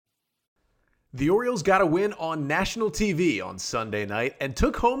The Orioles got a win on national TV on Sunday night and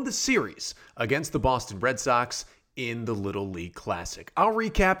took home the series against the Boston Red Sox in the Little League Classic. I'll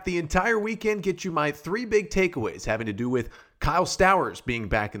recap the entire weekend, get you my three big takeaways having to do with Kyle Stowers being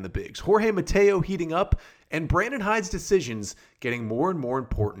back in the bigs, Jorge Mateo heating up, and Brandon Hyde's decisions getting more and more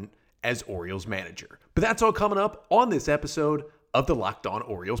important as Orioles manager. But that's all coming up on this episode of the Locked On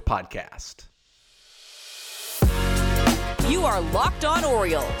Orioles podcast. You are Locked On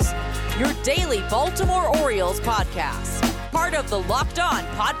Orioles, your daily Baltimore Orioles podcast. Part of the Locked On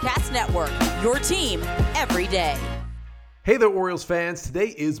Podcast Network, your team every day. Hey there, Orioles fans. Today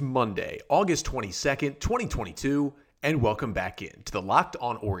is Monday, August 22nd, 2022, and welcome back in to the Locked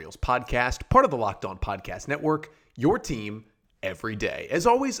On Orioles podcast, part of the Locked On Podcast Network, your team every day. As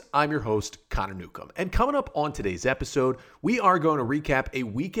always, I'm your host, Connor Newcomb. And coming up on today's episode, we are going to recap a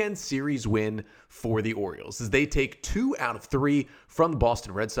weekend series win for the Orioles as they take 2 out of 3 from the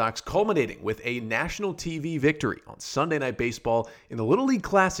Boston Red Sox, culminating with a national TV victory on Sunday Night Baseball in the Little League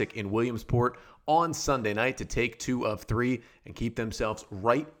Classic in Williamsport on Sunday night to take 2 of 3 and keep themselves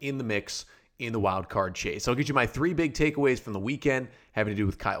right in the mix in the wild card chase. I'll get you my 3 big takeaways from the weekend having to do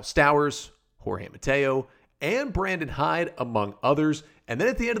with Kyle Stowers, Jorge Mateo, and Brandon Hyde, among others. And then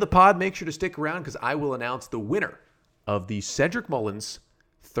at the end of the pod, make sure to stick around because I will announce the winner of the Cedric Mullins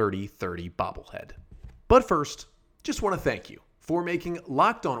 30-30 bobblehead. But first, just want to thank you for making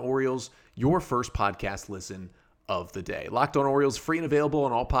Locked On Orioles your first podcast listen of the day. Locked On Orioles, free and available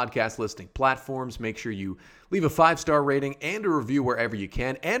on all podcast listening platforms. Make sure you leave a 5-star rating and a review wherever you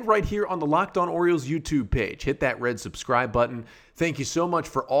can. And right here on the Locked On Orioles YouTube page, hit that red subscribe button. Thank you so much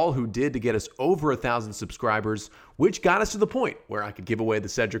for all who did to get us over 1,000 subscribers, which got us to the point where I could give away the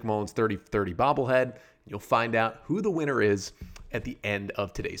Cedric Mullins 30-30 bobblehead. You'll find out who the winner is at the end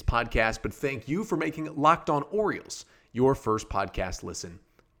of today's podcast. But thank you for making Locked On Orioles your first podcast listen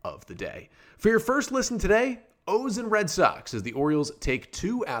of the day. For your first listen today, O's and Red Sox as the Orioles take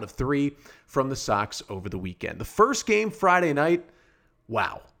 2 out of 3 from the Sox over the weekend. The first game Friday night,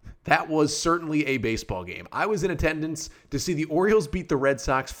 wow, that was certainly a baseball game. I was in attendance to see the Orioles beat the Red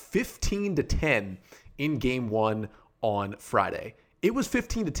Sox 15-10 in game 1 on Friday. It was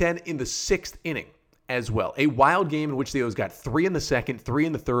 15-10 in the 6th inning as well. A wild game in which the O's got 3 in the second, 3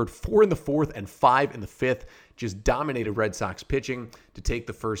 in the third, 4 in the fourth, and 5 in the fifth. Just dominated Red Sox pitching to take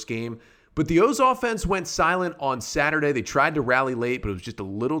the first game. But the O's offense went silent on Saturday. They tried to rally late, but it was just a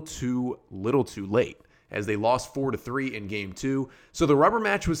little too late as they lost 4-3 in game 2. So the rubber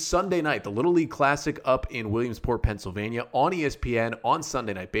match was Sunday night, the Little League Classic up in Williamsport, Pennsylvania on ESPN on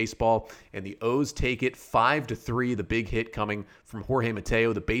Sunday Night Baseball. And the O's take it 5-3, the big hit coming from Jorge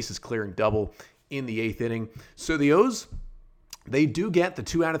Mateo, the bases clearing double in the 8th inning. So the O's, they do get the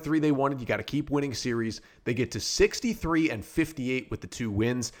 2 out of 3 they wanted. You got to keep winning series. They get to 63-58 with the 2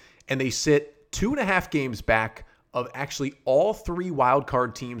 wins. And they sit 2.5 games back of actually all 3 wild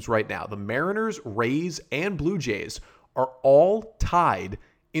card teams right now. The Mariners, Rays, and Blue Jays are all tied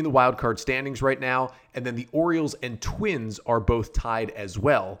in the wild card standings right now. And then the Orioles and Twins are both tied as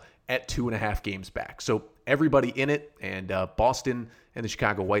well at 2.5 games back. So everybody in it, and Boston and the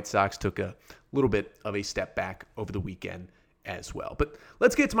Chicago White Sox took a little bit of a step back over the weekend as well. But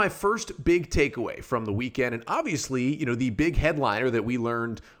let's get to my first big takeaway from the weekend. And obviously, the big headliner that we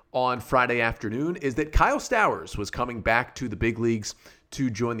learned on Friday afternoon is that Kyle Stowers was coming back to the big leagues to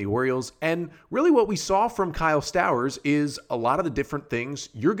join the Orioles. And really what we saw from Kyle Stowers is a lot of the different things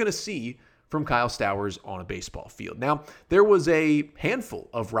you're going to see from Kyle Stowers on a baseball field. Now, there was a handful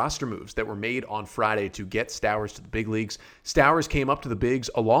of roster moves that were made on Friday to get Stowers to the big leagues. Stowers came up to the bigs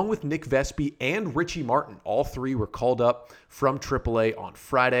along with Nick Vespi and Richie Martin. All 3 were called up from AAA on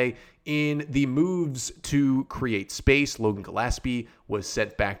Friday. In the moves to create space, Logan Gillespie was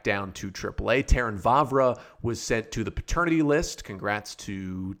sent back down to AAA. Terrin Vavra was sent to the paternity list. Congrats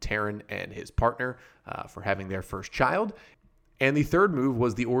to Terrin and his partner for having their first child. And the third move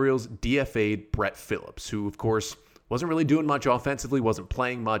was the Orioles DFA'd Brett Phillips, who, of course, wasn't really doing much offensively, wasn't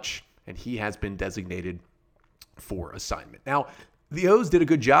playing much, and he has been designated for assignment. Now, the O's did a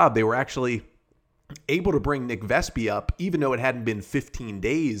good job. They were actually able to bring Nick Vespi up, even though it hadn't been 15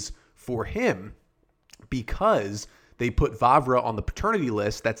 days for him, because they put Vavra on the paternity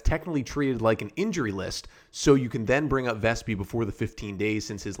list. That's technically treated like an injury list, so you can then bring up Vespi before the 15 days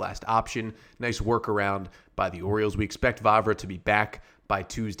since his last option. Nice workaround by the Orioles. We expect Vavra to be back by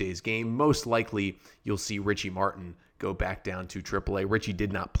Tuesday's game. Most likely, you'll see Richie Martin go back down to AAA. Richie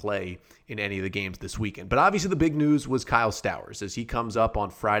did not play in any of the games this weekend. But obviously the big news was Kyle Stowers as he comes up on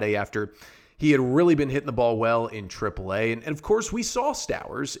Friday after He had really been hitting the ball well in AAA. And of course, we saw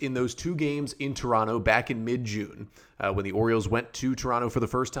Stowers in those 2 games in Toronto back in mid-June when the Orioles went to Toronto for the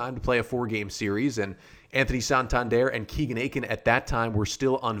first time to play a 4-game series. And Anthony Santander and Keegan Aiken at that time were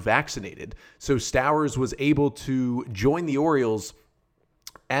still unvaccinated. So Stowers was able to join the Orioles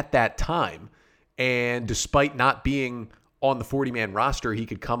at that time. And despite not being on the 40-man roster, he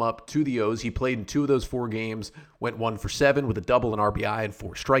could come up to the O's. He played in 2 of those 4 games, went 1 for 7 with a double, an RBI, and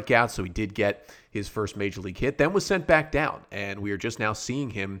 4 strikeouts, so he did get his first major league hit, then was sent back down, and we are just now seeing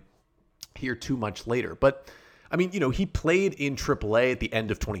him here 2 months later. But, I mean, he played in AAA at the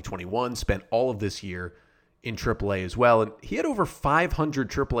end of 2021, spent all of this year in AAA as well, and he had over 500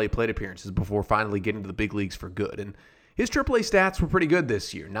 AAA plate appearances before finally getting to the big leagues for good, and his AAA stats were pretty good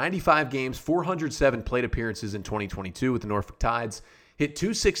this year. 95 games, 407 plate appearances in 2022 with the Norfolk Tides. Hit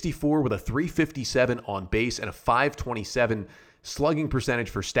 .264 with a .357 on base and a .527 slugging percentage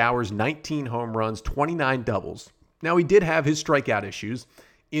for Stowers. 19 home runs, 29 doubles. Now, he did have his strikeout issues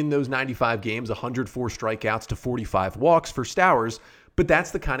in those 95 games, 104 strikeouts to 45 walks for Stowers, but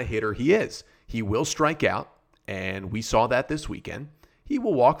that's the kind of hitter he is. He will strike out, and we saw that this weekend. He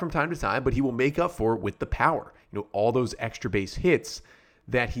will walk from time to time, but he will make up for it with the power. All those extra base hits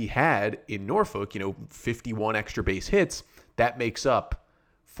that he had in Norfolk, 51 extra base hits, that makes up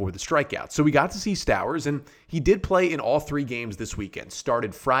for the strikeouts. So we got to see Stowers, and he did play in all 3 games this weekend.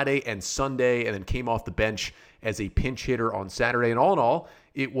 Started Friday and Sunday, and then came off the bench as a pinch hitter on Saturday. And all in all,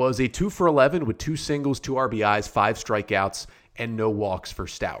 it was a 2 for 11 with 2 singles, 2 RBIs, 5 strikeouts, and no walks for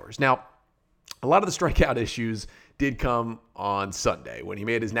Stowers. Now, a lot of the strikeout issues did come on Sunday when he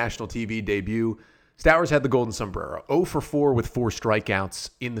made his national TV debut. Stowers had the golden sombrero, 0 for 4 with 4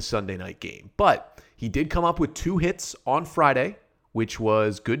 strikeouts in the Sunday night game. But he did come up with 2 hits on Friday, which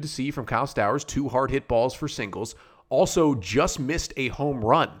was good to see from Kyle Stowers, 2 hard hit balls for singles. Also just missed a home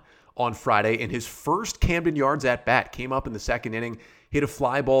run on Friday in his first Camden Yards at bat. Came up in the second inning, hit a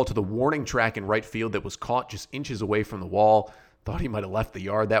fly ball to the warning track in right field that was caught just inches away from the wall. Thought he might have left the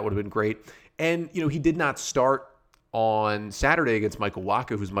yard. That would have been great. And, he did not start on Saturday against Michael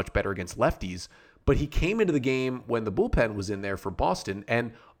Wacha, who's much better against lefties. But he came into the game when the bullpen was in there for Boston,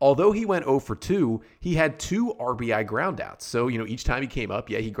 and although he went 0 for 2, he had 2 RBI groundouts. So, each time he came up,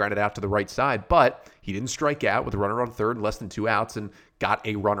 he grounded out to the right side, but he didn't strike out with a runner on third and less than 2 outs and got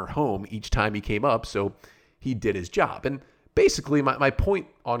a runner home each time he came up, so he did his job. And basically, my point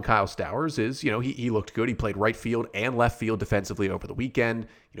on Kyle Stowers is, he looked good. He played right field and left field defensively over the weekend,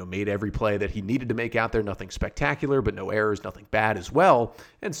 made every play that he needed to make out there. Nothing spectacular, but no errors, nothing bad as well.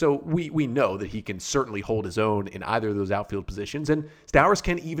 And so we know that he can certainly hold his own in either of those outfield positions. And Stowers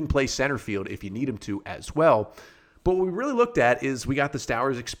can even play center field if you need him to as well. But what we really looked at is we got the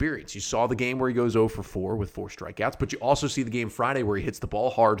Stowers experience. You saw the game where he goes 0 for 4 with 4 strikeouts, but you also see the game Friday where he hits the ball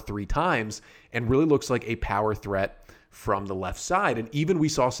hard 3 times and really looks like a power threat from the left side. And even we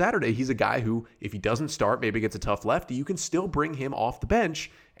saw Saturday, he's a guy who, if he doesn't start, maybe gets a tough lefty, you can still bring him off the bench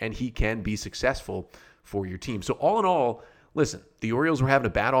and he can be successful for your team. So all in all, listen, the Orioles were having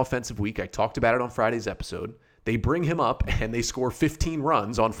a bad offensive week. I talked about it on Friday's episode. They bring him up and they score 15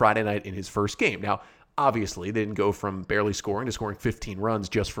 runs on Friday night in his first game. Now, obviously, they didn't go from barely scoring to scoring 15 runs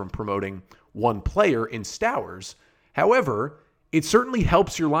just from promoting one player in Stowers. However, it certainly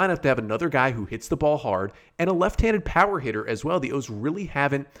helps your lineup to have another guy who hits the ball hard and a left-handed power hitter as well. The O's really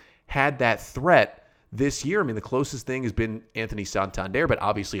haven't had that threat this year. I mean, the closest thing has been Anthony Santander, but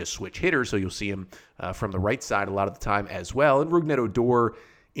obviously a switch hitter, so you'll see him from the right side a lot of the time as well. And Rougned Odor,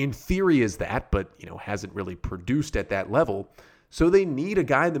 in theory, is that, but hasn't really produced at that level. So they need a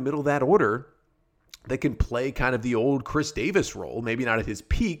guy in the middle of that order that can play kind of the old Chris Davis role, maybe not at his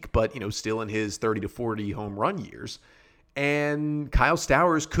peak, but still in his 30 to 40 home run years. And Kyle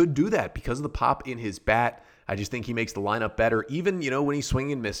Stowers could do that because of the pop in his bat. I just think he makes the lineup better. Even, when he's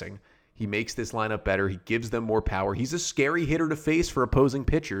swinging and missing, he makes this lineup better. He gives them more power. He's a scary hitter to face for opposing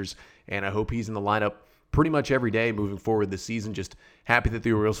pitchers, and I hope he's in the lineup pretty much every day moving forward this season. Just happy that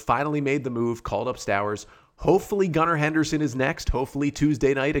the Orioles finally made the move, called up Stowers. Hopefully Gunnar Henderson is next. Hopefully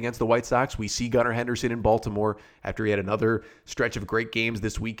Tuesday night against the White Sox, we see Gunnar Henderson in Baltimore after he had another stretch of great games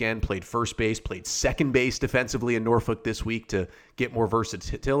this weekend, played first base, played second base defensively in Norfolk this week to get more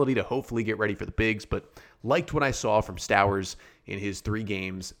versatility to hopefully get ready for the bigs. But liked what I saw from Stowers in his 3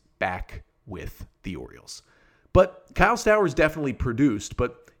 games back with the Orioles. But Kyle Stowers definitely produced,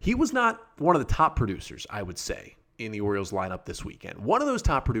 but he was not one of the top producers, I would say, in the Orioles lineup this weekend. One of those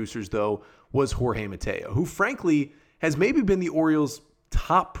top producers, though, was Jorge Mateo, who frankly has maybe been the Orioles'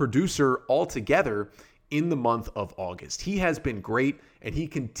 top producer altogether in the month of August. He has been great, and he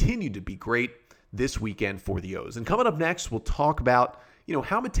continued to be great this weekend for the O's. And coming up next, we'll talk about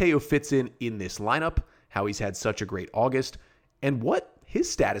how Mateo fits in this lineup, how he's had such a great August, and what his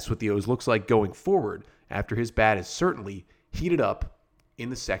status with the O's looks like going forward after his bat is certainly heated up in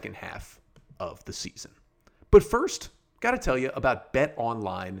the second half of the season. But first, got to tell you about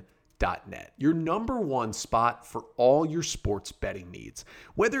BetOnline.net, your number one spot for all your sports betting needs.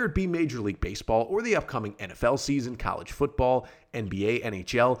 Whether it be Major League Baseball or the upcoming NFL season, college football, NBA,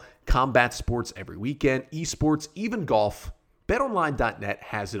 NHL, combat sports every weekend, esports, even golf, BetOnline.net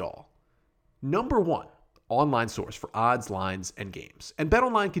has it all. Number one online source for odds, lines, and games. And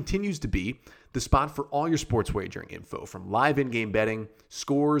BetOnline continues to be the spot for all your sports wagering info, from live in-game betting,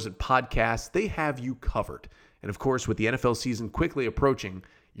 scores, and podcasts. They have you covered. And of course, with the NFL season quickly approaching,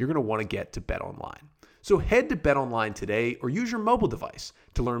 you're going to want to get to BetOnline. So head to BetOnline today or use your mobile device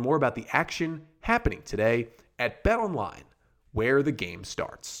to learn more about the action happening today at BetOnline, where the game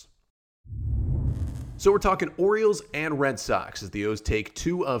starts. So we're talking Orioles and Red Sox as the O's take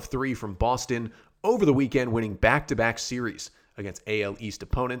 2 of 3 from Boston over the weekend, winning back-to-back series against AL East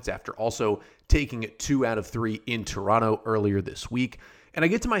opponents after also taking 2 out of 3 in Toronto earlier this week. And I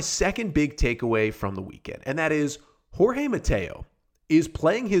get to my second big takeaway from the weekend, and that is Jorge Mateo is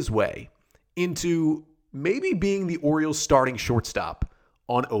playing his way into maybe being the Orioles starting shortstop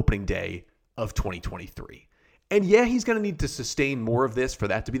on opening day of 2023. And yeah, he's going to need to sustain more of this for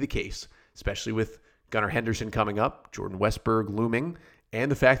that to be the case, especially with Gunnar Henderson coming up, Jordan Westburg looming, and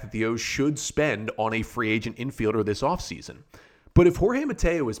the fact that the O's should spend on a free agent infielder this offseason. But if Jorge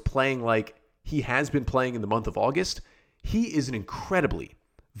Mateo is playing like he has been playing in the month of August, he is an incredibly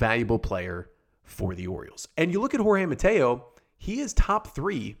valuable player for the Orioles. And you look at Jorge Mateo, he is top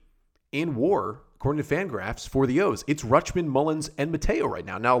 3 in WAR, according to Fangraphs, for the O's. It's Rutschman, Mullins, and Mateo right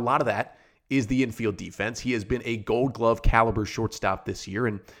now. Now, a lot of that is the infield defense. He has been a Gold Glove caliber shortstop this year,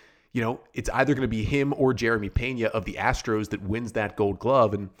 and it's either going to be him or Jeremy Pena of the Astros that wins that Gold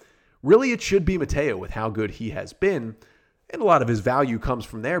Glove. And really, it should be Mateo with how good he has been. And a lot of his value comes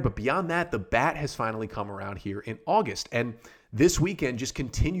from there. But beyond that, the bat has finally come around here in August. And this weekend just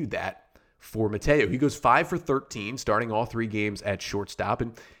continued that for Mateo. He goes 5 for 13, starting all 3 games at shortstop.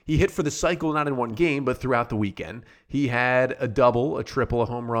 And he hit for the cycle, not in one game, but throughout the weekend. He had a double, a triple, a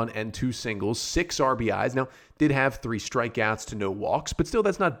home run, and 2 singles, 6 RBIs. Now, did have 3 strikeouts to no walks, but still,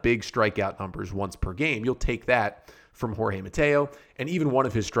 that's not big strikeout numbers once per game. You'll take that from Jorge Mateo. And even one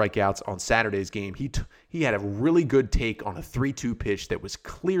of his strikeouts on Saturday's game, he had a really good take on a 3-2 pitch that was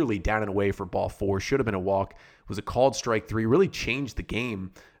clearly down and away for ball 4. Should have been a walk. It was a called strike 3. Really changed the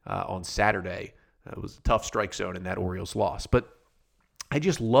game on Saturday. It was a tough strike zone in that Orioles loss. But I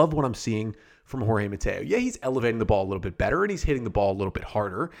just love what I'm seeing from Jorge Mateo. Yeah, he's elevating the ball a little bit better, and he's hitting the ball a little bit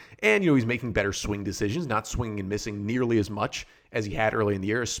harder. And, he's making better swing decisions, not swinging and missing nearly as much as he had early in the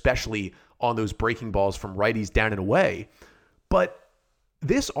year, especially on those breaking balls from righties down and away. But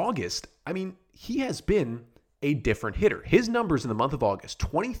this August, he has been a different hitter. His numbers in the month of August,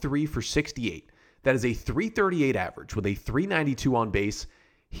 23 for 68. That is a .338 average with a .392 on base.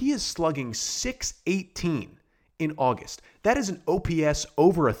 He is slugging .618 in August. That is an OPS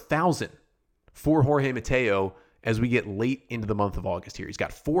over 1,000 for Jorge Mateo as we get late into the month of August here. He's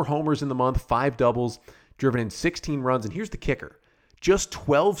got 4 homers in the month, 5 doubles, driven in 16 runs. And here's the kicker. Just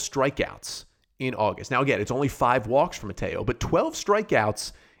 12 strikeouts in August. Now, again, it's only 5 walks for Mateo, but 12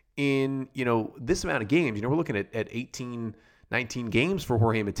 strikeouts in, this amount of games. We're looking at 18, 19 games for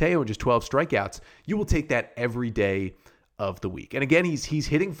Jorge Mateo and just 12 strikeouts. You will take that every day of the week. And again, he's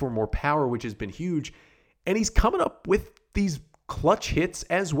hitting for more power, which has been huge. And he's coming up with these clutch hits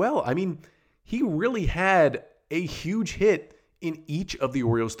as well. He really had a huge hit in each of the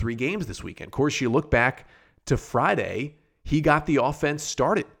Orioles' 3 games this weekend. Of course, you look back to Friday, he got the offense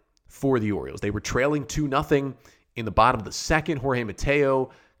started for the Orioles. They were trailing 2-0 in the bottom of the second. Jorge Mateo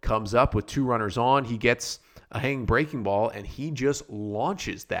comes up with 2 runners on. He gets a hanging breaking ball, and he just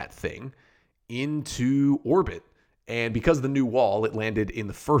launches that thing into orbit. And because of the new wall, it landed in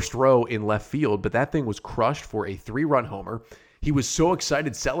the first row in left field, but that thing was crushed for a 3-run homer. He was so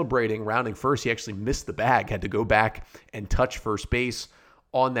excited celebrating, rounding first, he actually missed the bag, had to go back and touch first base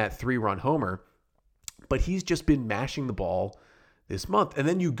on that 3-run homer. But he's just been mashing the ball this month. And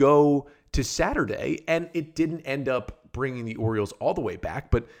then you go to Saturday, and it didn't end up bringing the Orioles all the way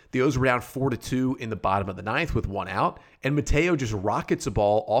back, but the O's were down 4-2 in the bottom of the 9th with 1 out, and Mateo just rockets a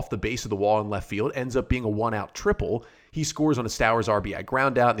ball off the base of the wall in left field, ends up being a 1-out triple. He scores on a Stowers RBI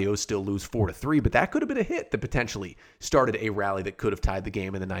ground out, and the O's still lose 4-3, but that could have been a hit that potentially started a rally that could have tied the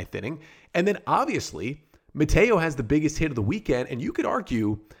game in the 9th inning. And then obviously, Mateo has the biggest hit of the weekend, and you could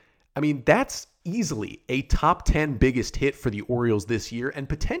argue, that's easily a top 10 biggest hit for the Orioles this year, and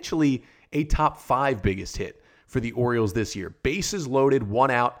potentially a top 5 biggest hit for the Orioles this year. Bases loaded, 1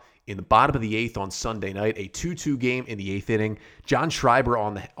 out in the bottom of the 8th on Sunday night, a 2-2 game in the 8th inning. John Schreiber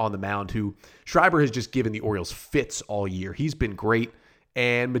on the mound, who Schreiber has just given the Orioles fits all year. He's been great.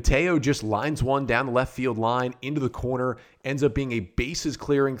 And Mateo just lines one down the left field line into the corner, ends up being a bases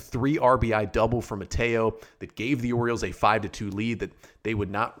clearing 3 RBI double for Mateo that gave the Orioles a 5-2 lead that they would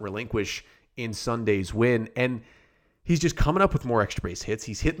not relinquish in Sunday's win. And he's just coming up with more extra base hits.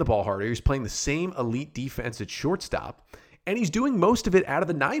 He's hitting the ball harder. He's playing the same elite defense at shortstop. And he's doing most of it out of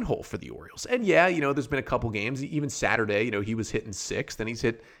the 9-hole for the Orioles. And yeah, there's been a couple games, even Saturday, he was hitting 6th, and he's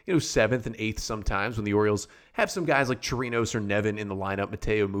hit, 7th and 8th sometimes when the Orioles have some guys like Chirinos or Nevin in the lineup.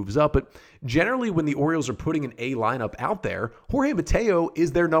 Mateo moves up. But generally, when the Orioles are putting an A lineup out there, Jorge Mateo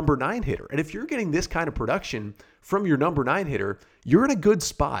is their number 9 hitter. And if you're getting this kind of production from your number 9 hitter, you're in a good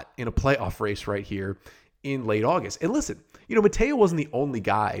spot in a playoff race right here in late August. And listen, Mateo wasn't the only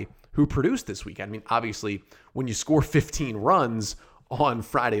guy who produced this weekend. I mean, obviously, when you score 15 runs on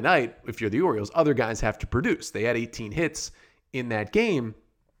Friday night, if you're the Orioles, other guys have to produce. They had 18 hits in that game.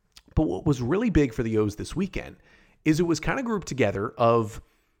 But what was really big for the O's this weekend is it was kind of grouped together of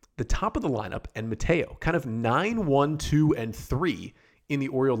the top of the lineup and Mateo, kind of 9, 1, 2, and 3 in the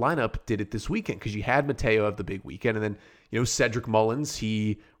Oriole lineup did it this weekend, because you had Mateo have the big weekend, and then Cedric Mullins,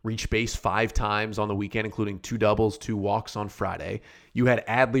 he reached base 5 times on the weekend, including 2 doubles, 2 walks on Friday. You had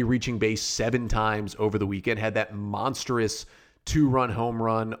Adley reaching base 7 times over the weekend, had that monstrous 2-run home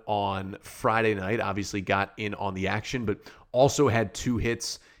run on Friday night, obviously got in on the action, but also had 2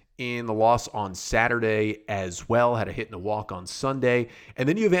 hits in the loss on Saturday as well, had a hit and a walk on Sunday. And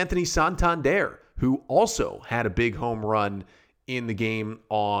then you have Anthony Santander, who also had a big home run in the game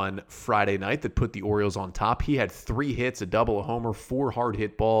on Friday night that put the Orioles on top. He had 3 hits, a double, a homer, 4 hard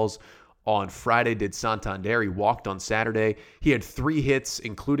hit balls on Friday. Did Santander. He walked on Saturday. He had 3 hits,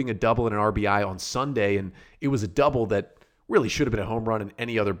 including a double and an RBI on Sunday, and it was a double that really should have been a home run in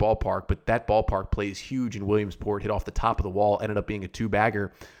any other ballpark, but that ballpark plays huge in Williamsport, hit off the top of the wall, ended up being a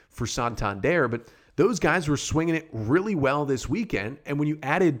 2-bagger for Santander. But those guys were swinging it really well this weekend, and when you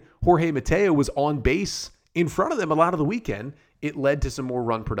added Jorge Mateo was on base in front of them a lot of the weekend, it led to some more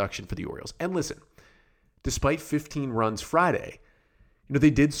run production for the Orioles. And listen, despite 15 runs Friday,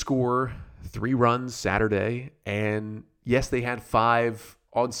 they did score 3 runs Saturday, and yes, they had 5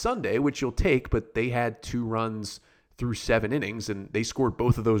 on Sunday, which you'll take, but they had 2 runs through 7 innings, and they scored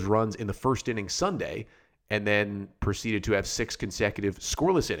both of those runs in the first inning Sunday, and then proceeded to have 6 consecutive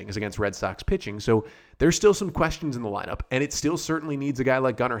scoreless innings against Red Sox pitching. So there's still some questions in the lineup, and it still certainly needs a guy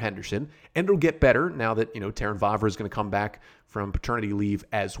like Gunnar Henderson, and it'll get better now that, Terrin Vavra is going to come back from paternity leave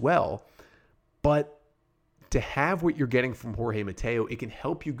as well. But to have what you're getting from Jorge Mateo, it can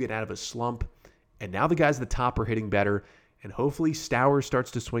help you get out of a slump, and now the guys at the top are hitting better, and hopefully Stowers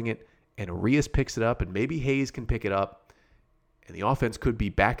starts to swing it, and Arias picks it up, and maybe Hayes can pick it up, and the offense could be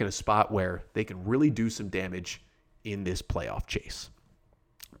back in a spot where they can really do some damage in this playoff chase.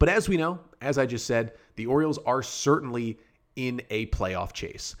 But as we know, as I just said, the Orioles are certainly in a playoff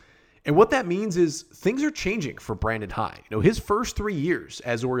chase. And what that means is things are changing for Brandon Hyde. His first 3 years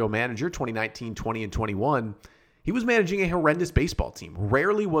as Oriole manager, 2019, 20, and 21, he was managing a horrendous baseball team.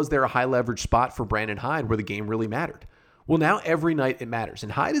 Rarely was there a high-leverage spot for Brandon Hyde where the game really mattered. Well, now every night it matters,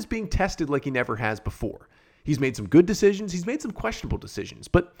 and Hyde is being tested like he never has before. He's made some good decisions. He's made some questionable decisions.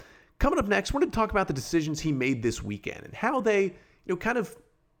 But coming up next, we're going to talk about the decisions he made this weekend and how they, kind of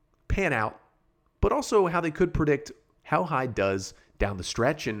pan out, but also how they could predict how Hyde does down the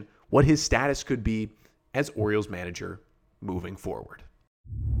stretch and what his status could be as Orioles manager moving forward.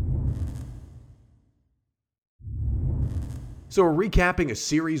 So we're recapping a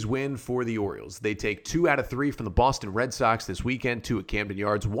series win for the Orioles. They take 2 out of 3 from the Boston Red Sox this weekend, 2 at Camden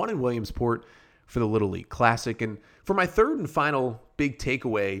Yards, 1 in Williamsport for the Little League Classic. And for my third and final big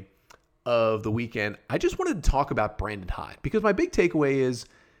takeaway of the weekend, I just wanted to talk about Brandon Hyde, because my big takeaway is,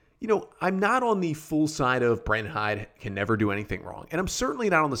 I'm not on the full side of Brandon Hyde can never do anything wrong. And I'm certainly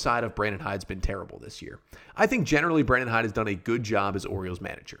not on the side of Brandon Hyde's been terrible this year. I think generally Brandon Hyde has done a good job as Orioles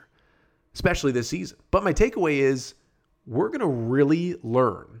manager, especially this season. But my takeaway is we're going to really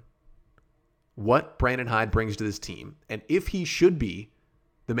learn what Brandon Hyde brings to this team, and if he should be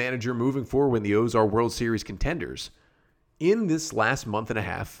the manager moving forward when the O's are World Series contenders in this last month and a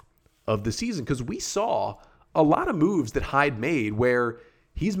half of the season. Because we saw a lot of moves that Hyde made where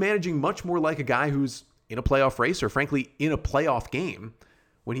he's managing much more like a guy who's in a playoff race, or frankly in a playoff game,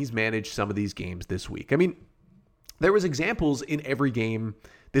 when he's managed some of these games this week. I mean, there was examples in every game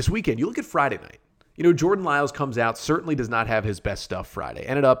this weekend. You look at Friday night. Jordan Lyles comes out, certainly does not have his best stuff Friday.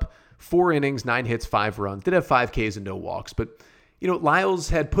 Ended up 4 innings, 9 hits, 5 runs. Did have 5 Ks and no walks. But, Lyles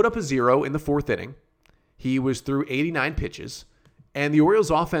had put up a 0 in the 4th inning. he was through 89 pitches, and the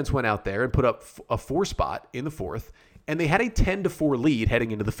Orioles offense went out there and put up a 4 spot in the 4th, and they had a 10-4 lead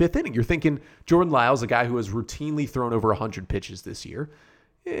heading into the 5th inning. You're thinking Jordan Lyles, a guy who has routinely thrown over 100 pitches this year,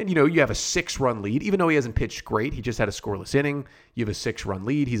 and you have a 6-run lead. Even though he hasn't pitched great, he just had a scoreless inning. You have a 6-run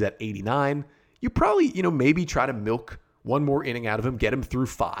lead. He's at 89. You probably, maybe try to milk one more inning out of him, get him through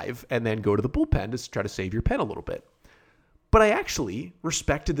 5, and then go to the bullpen to try to save your pen a little bit. But I actually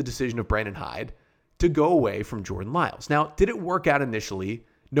respected the decision of Brandon Hyde to go away from Jordan Lyles. Now, did it work out initially?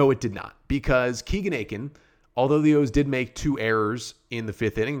 No, it did not, because Keegan Akin, although the O's did make 2 errors in the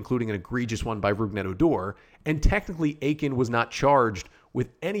 5th inning, including an egregious one by Rougned Odor, and technically Akin was not charged with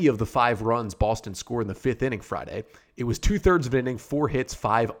any of the 5 runs Boston scored in the 5th inning Friday. It was 2/3 of an inning, 4 hits,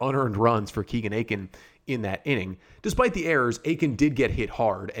 5 unearned runs for Keegan Akin in that inning. Despite the errors, Akin did get hit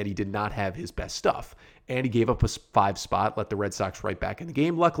hard, and he did not have his best stuff. And he gave up a 5 spot, let the Red Sox right back in the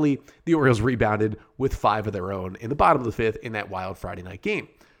game. Luckily, the Orioles rebounded with 5 of their own in the bottom of the 5th in that wild Friday night game.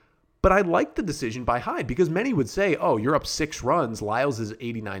 But I like the decision by Hyde, because many would say, oh, you're up 6 runs, Lyles is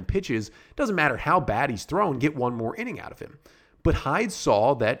 89 pitches, doesn't matter how bad he's thrown, get one more inning out of him. But Hyde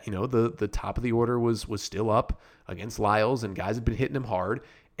saw that, the top of the order was still up against Lyles, and guys had been hitting him hard,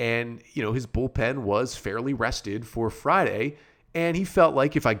 and, his bullpen was fairly rested for Friday, and he felt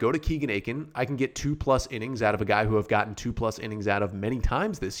like if I go to Keegan Akin, I can get 2+ innings out of a guy who I've gotten 2+ innings out of many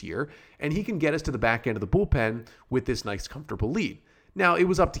times this year, and he can get us to the back end of the bullpen with this nice, comfortable lead. Now, it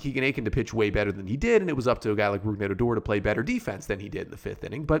was up to Keegan Akin to pitch way better than he did, and it was up to a guy like Rougned Odor to play better defense than he did in the 5th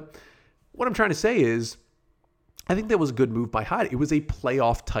inning. But what I'm trying to say is, I think that was a good move by Hyde. It was a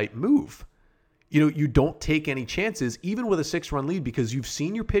playoff-type move. You don't take any chances, even with a 6-run lead, because you've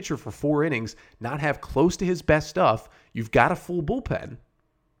seen your pitcher for 4 innings not have close to his best stuff. You've got a full bullpen.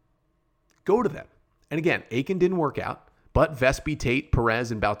 Go to them. And again, Akin didn't work out, but Vespi, Tate,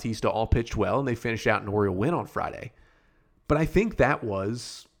 Perez, and Bautista all pitched well, and they finished out an Oriole win on Friday. But I think that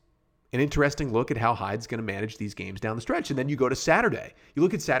was an interesting look at how Hyde's going to manage these games down the stretch. And then you go to Saturday. You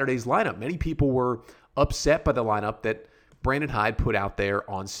look at Saturday's lineup. Many people were upset by the lineup that Brandon Hyde put out there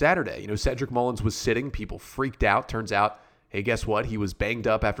on Saturday. Cedric Mullins was sitting. People freaked out. Turns out, hey, guess what? He was banged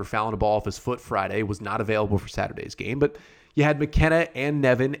up after fouling a ball off his foot Friday, was not available for Saturday's game. But you had McKenna and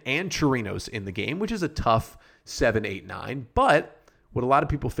Nevin and Chirinos in the game, which is a tough 7, 8, 9. But what a lot of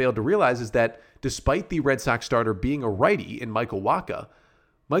people failed to realize is that despite the Red Sox starter being a righty in Michael Wacha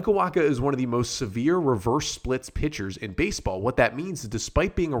is one of the most severe reverse splits pitchers in baseball. What that means is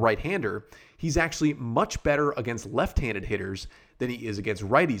despite being a right-hander, he's actually much better against left-handed hitters than he is against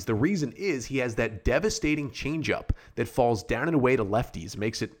righties. The reason is he has that devastating changeup that falls down and away to lefties,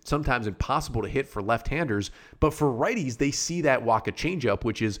 makes it sometimes impossible to hit for left-handers. But for righties, they see that Wacha changeup,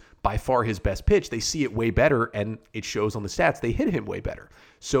 which is by far his best pitch. They see it way better, and it shows on the stats. They hit him way better.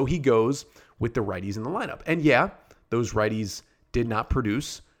 So he goes with the righties in the lineup. And yeah, those righties did not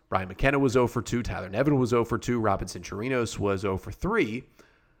produce. Ryan McKenna was 0 for 2. Tyler Nevin was 0 for 2. Robinson Chirinos was 0 for 3.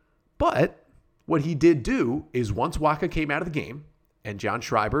 But what he did do is once Wacha came out of the game and John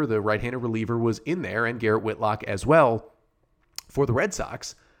Schreiber, the right-handed reliever, was in there, and Garrett Whitlock as well for the Red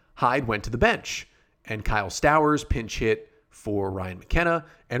Sox, Hyde went to the bench. And Kyle Stowers pinch hit for Ryan McKenna,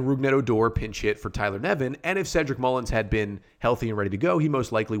 and Rougned Odor pinch hit for Tyler Nevin. And if Cedric Mullins had been healthy and ready to go, he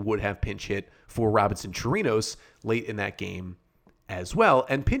most likely would have pinch hit for Robinson Chirinos late in that game as well.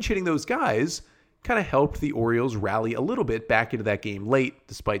 And pinch hitting those guys kind of helped the Orioles rally a little bit back into that game late,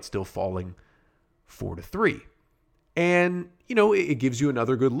 despite still falling 4-3. And, it gives you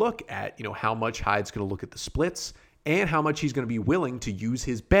another good look at, how much Hyde's going to look at the splits and how much he's going to be willing to use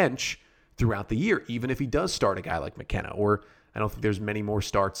his bench throughout the year, even if he does start a guy like McKenna. Or I don't think there's many more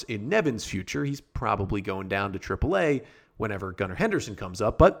starts in Nevin's future. He's probably going down to AAA whenever Gunnar Henderson comes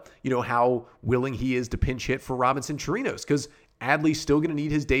up. But, how willing he is to pinch hit for Robinson Chirinos, because Adley's still going to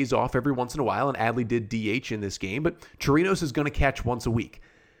need his days off every once in a while, and Adley did DH in this game, but Chirinos is going to catch once a week.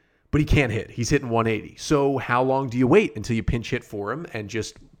 But he can't hit. He's hitting 180. So how long do you wait until you pinch hit for him and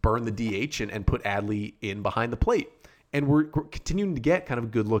just burn the DH and put Adley in behind the plate? And we're continuing to get kind of a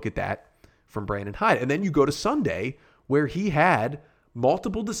good look at that from Brandon Hyde. And then you go to Sunday, where he had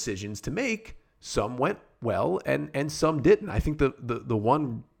multiple decisions to make. Some went well and some didn't. I think the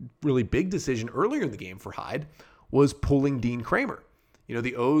one really big decision earlier in the game for Hyde was pulling Dean Kremer.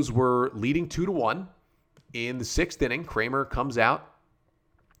 The O's were leading 2-1 in the 6th inning. Kremer comes out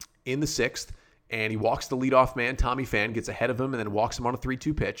in the 6th, and he walks the leadoff man, Tommy Pham, gets ahead of him, and then walks him on a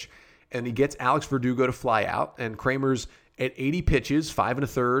 3-2 pitch. And he gets Alex Verdugo to fly out, and Kremer's at 80 pitches, 5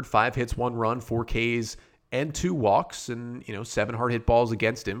 1/3, 5 hits, 1 run, 4 Ks, and 2 walks, and 7 hard hit balls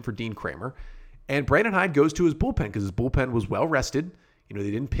against him for Dean Kremer. And Brandon Hyde goes to his bullpen because his bullpen was well rested.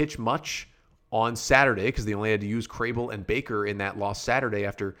 They didn't pitch much on Saturday because they only had to use Crable and Baker in that loss Saturday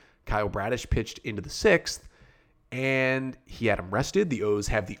after Kyle Bradish pitched into the 6th. And he had him rested. The O's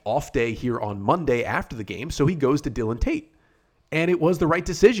have the off day here on Monday after the game, so he goes to Dylan Tate. And it was the right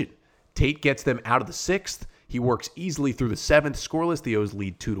decision. Tate gets them out of the 6th. He works easily through the 7th, scoreless. The O's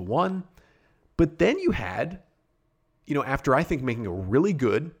lead 2-1. But then you had, after I think making a really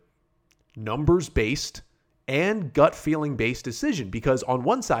good numbers-based and gut feeling-based decision, because on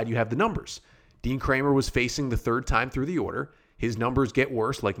one side you have the numbers. Dean Kremer was facing the third time through the order. His numbers get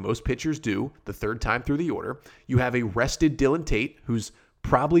worse like most pitchers do the third time through the order. You have a rested Dylan Tate, who's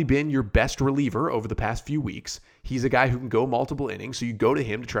probably been your best reliever over the past few weeks. He's a guy who can go multiple innings, so you go to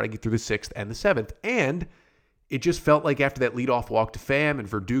him to try to get through the 6th and the 7th. And it just felt like after that leadoff walk to Pham and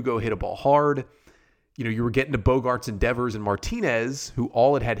Verdugo hit a ball hard, you were getting to Bogaerts and Devers and Martinez, who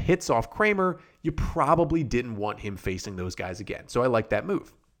all had hits off Kremer. You probably didn't want him facing those guys again. So I like that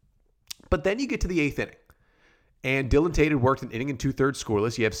move. But then you get to the 8th inning. And Dylan Tate had worked an inning and 2/3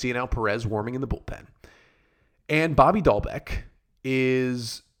 scoreless. You have Cionel Perez warming in the bullpen. And Bobby Dahlbeck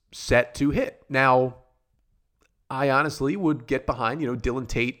is set to hit. Now, I honestly would get behind, Dylan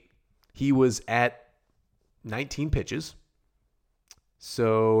Tate. He was at 19 pitches.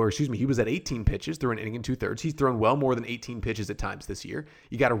 He was at 18 pitches through an inning and 2/3. He's thrown well more than 18 pitches at times this year.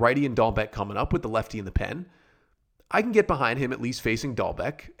 You got a righty in Dahlbeck coming up with the lefty in the pen. I can get behind him at least facing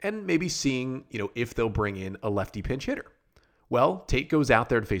Dahlbeck and maybe seeing, if they'll bring in a lefty pinch hitter. Well, Tate goes out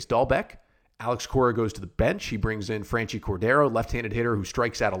there to face Dahlbeck. Alex Cora goes to the bench. He brings in Franchy Cordero, left-handed hitter who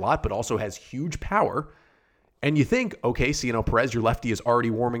strikes out a lot but also has huge power. And you think, okay, Cionel Perez, your lefty is already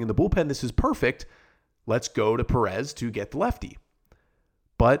warming in the bullpen. This is perfect. Let's go to Perez to get the lefty.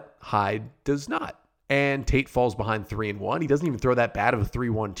 But Hyde does not. And Tate falls behind 3-1. He doesn't even throw that bad of a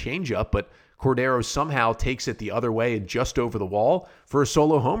 3-1 changeup, but Cordero somehow takes it the other way and just over the wall for a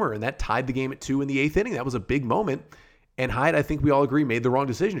solo homer, and that tied the game at 2 in the 8th inning. That was a big moment. And Hyde, I think we all agree, made the wrong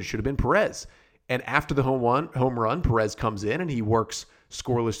decision. It should have been Perez. And after the home run, Perez comes in and he works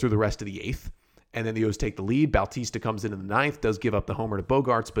scoreless through the rest of the 8th. And then the O's take the lead. Bautista comes in the 9th, does give up the homer to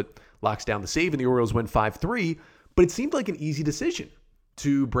Bogaerts, but locks down the save, and the Orioles win 5-3. But it seemed like an easy decision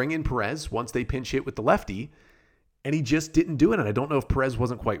to bring in Perez once they pinch hit with the lefty, and he just didn't do it. And I don't know if Perez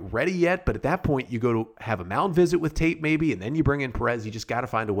wasn't quite ready yet, but at that point, you go to have a mound visit with Tate maybe, and then you bring in Perez. You just got to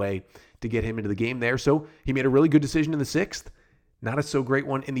find a way to get him into the game there. So he made a really good decision in the 6th, not a so great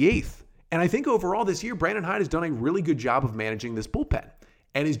one in the 8th. And I think overall this year, Brandon Hyde has done a really good job of managing this bullpen.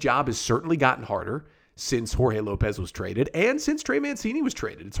 And his job has certainly gotten harder since Jorge Lopez was traded and since Trey Mancini was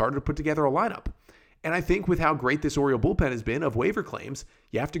traded. It's harder to put together a lineup. And I think with how great this Oriole bullpen has been of waiver claims,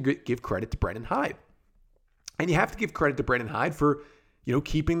 you have to give credit to Brandon Hyde. And you have to give credit to Brandon Hyde for,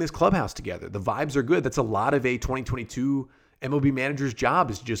 keeping this clubhouse together. The vibes are good. That's a lot of a 2022 MLB manager's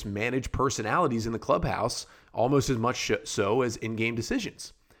job, is to just manage personalities in the clubhouse almost as much so as in-game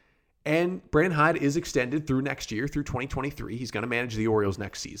decisions. And Brandon Hyde is extended through next year, through 2023. He's going to manage the Orioles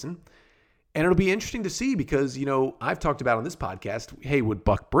next season. And it'll be interesting to see because, I've talked about on this podcast, hey, would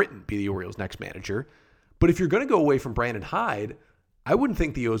Buck Britton be the Orioles' next manager? But if you're going to go away from Brandon Hyde, I wouldn't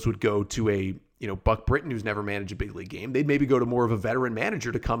think the O's would go to a, Buck Britton who's never managed a big league game. They'd maybe go to more of a veteran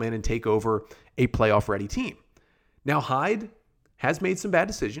manager to come in and take over a playoff-ready team. Now, Hyde has made some bad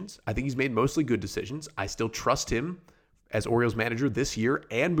decisions. I think he's made mostly good decisions. I still trust him as Orioles manager this year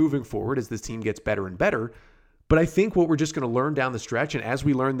and moving forward as this team gets better and better. But I think what we're just going to learn down the stretch, and as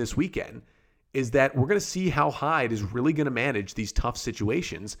we learn this weekend, is that we're going to see how Hyde is really going to manage these tough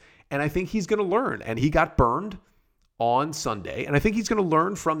situations. And I think he's going to learn. And he got burned on Sunday. And I think he's going to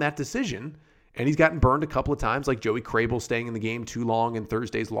learn from that decision. And he's gotten burned a couple of times, like Joey Crable staying in the game too long and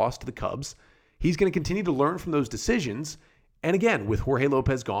Thursday's loss to the Cubs. He's going to continue to learn from those decisions. And again, with Jorge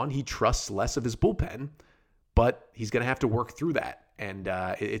Lopez gone, he trusts less of his bullpen. But he's going to have to work through that. And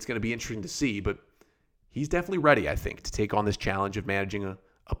it's going to be interesting to see. But he's definitely ready, I think, to take on this challenge of managing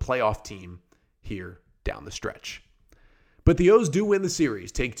a playoff team here down the stretch. But the O's do win the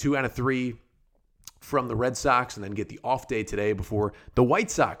series, take 2 out of 3 from the Red Sox, and then get the off day today before the White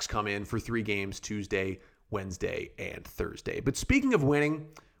Sox come in for 3 games Tuesday, Wednesday, and Thursday. But speaking of winning,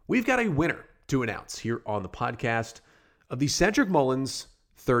 we've got a winner to announce here on the podcast of the Cedric Mullins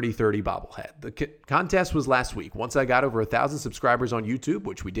 30-30 bobblehead. The contest was last week. Once I got over 1,000 subscribers on YouTube,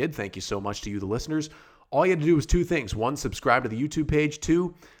 which we did, thank you so much to you, the listeners, all you had to do was 2 things. 1, subscribe to the YouTube page.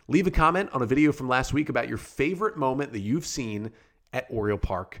 2, leave a comment on a video from last week about your favorite moment that you've seen at Oriole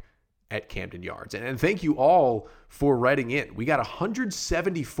Park at Camden Yards. And thank you all for writing in. We got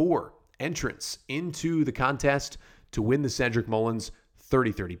 174 entrants into the contest to win the Cedric Mullins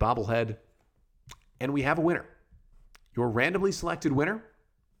 30-30 bobblehead. And we have a winner. Your randomly selected winner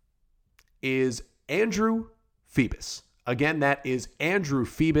is Andrew Phoebus. Again, that is Andrew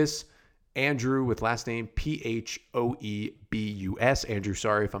Phoebus. Andrew with last name Phoebus. Andrew,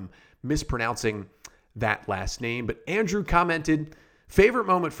 sorry if I'm mispronouncing that last name. But Andrew commented, favorite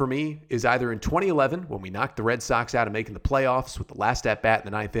moment for me is either in 2011 when we knocked the Red Sox out of making the playoffs with the last at-bat in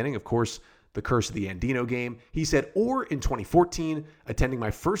the ninth inning, of course, the curse of the Andino game. He said, or in 2014, attending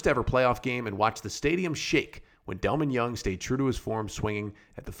my first ever playoff game and watched the stadium shake when Delman Young stayed true to his form, swinging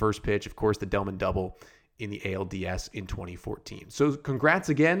at the first pitch. Of course, the Delman double in the ALDS in 2014. So congrats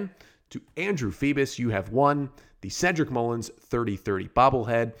again to Andrew Phoebus. You have won the Cedric Mullins 30-30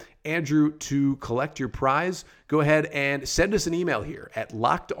 bobblehead. Andrew, to collect your prize, go ahead and send us an email here at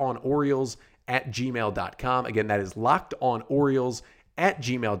lockedonorioles@gmail.com. Again, that is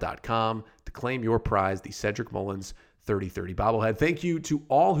lockedonorioles@gmail.com to claim your prize, the Cedric Mullins 30-30 bobblehead. Thank you to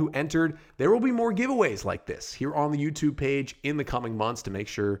all who entered. There will be more giveaways like this here on the YouTube page in the coming months, to make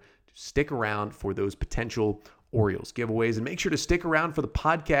sure to stick around for those potential Orioles giveaways, and make sure to stick around for the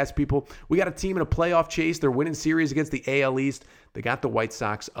podcast, people. We got a team in a playoff chase. They're winning series against the AL East. They got the White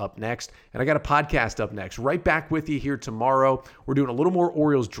Sox up next, and I got a podcast up next. Right back with you here tomorrow. We're doing a little more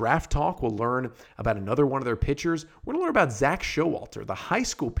Orioles draft talk. We'll learn about another one of their pitchers. We're going to learn about Zach Showalter, the high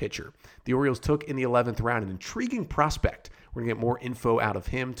school pitcher the Orioles took in the 11th round, an intriguing prospect. We're going to get more info out of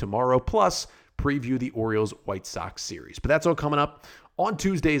him tomorrow, plus preview the Orioles White Sox series. But that's all coming up on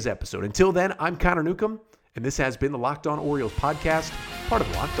Tuesday's episode. Until then, I'm Connor Newcomb, and this has been the Locked On Orioles podcast, part of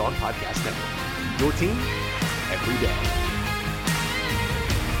the Locked On Podcast Network. Your team every day.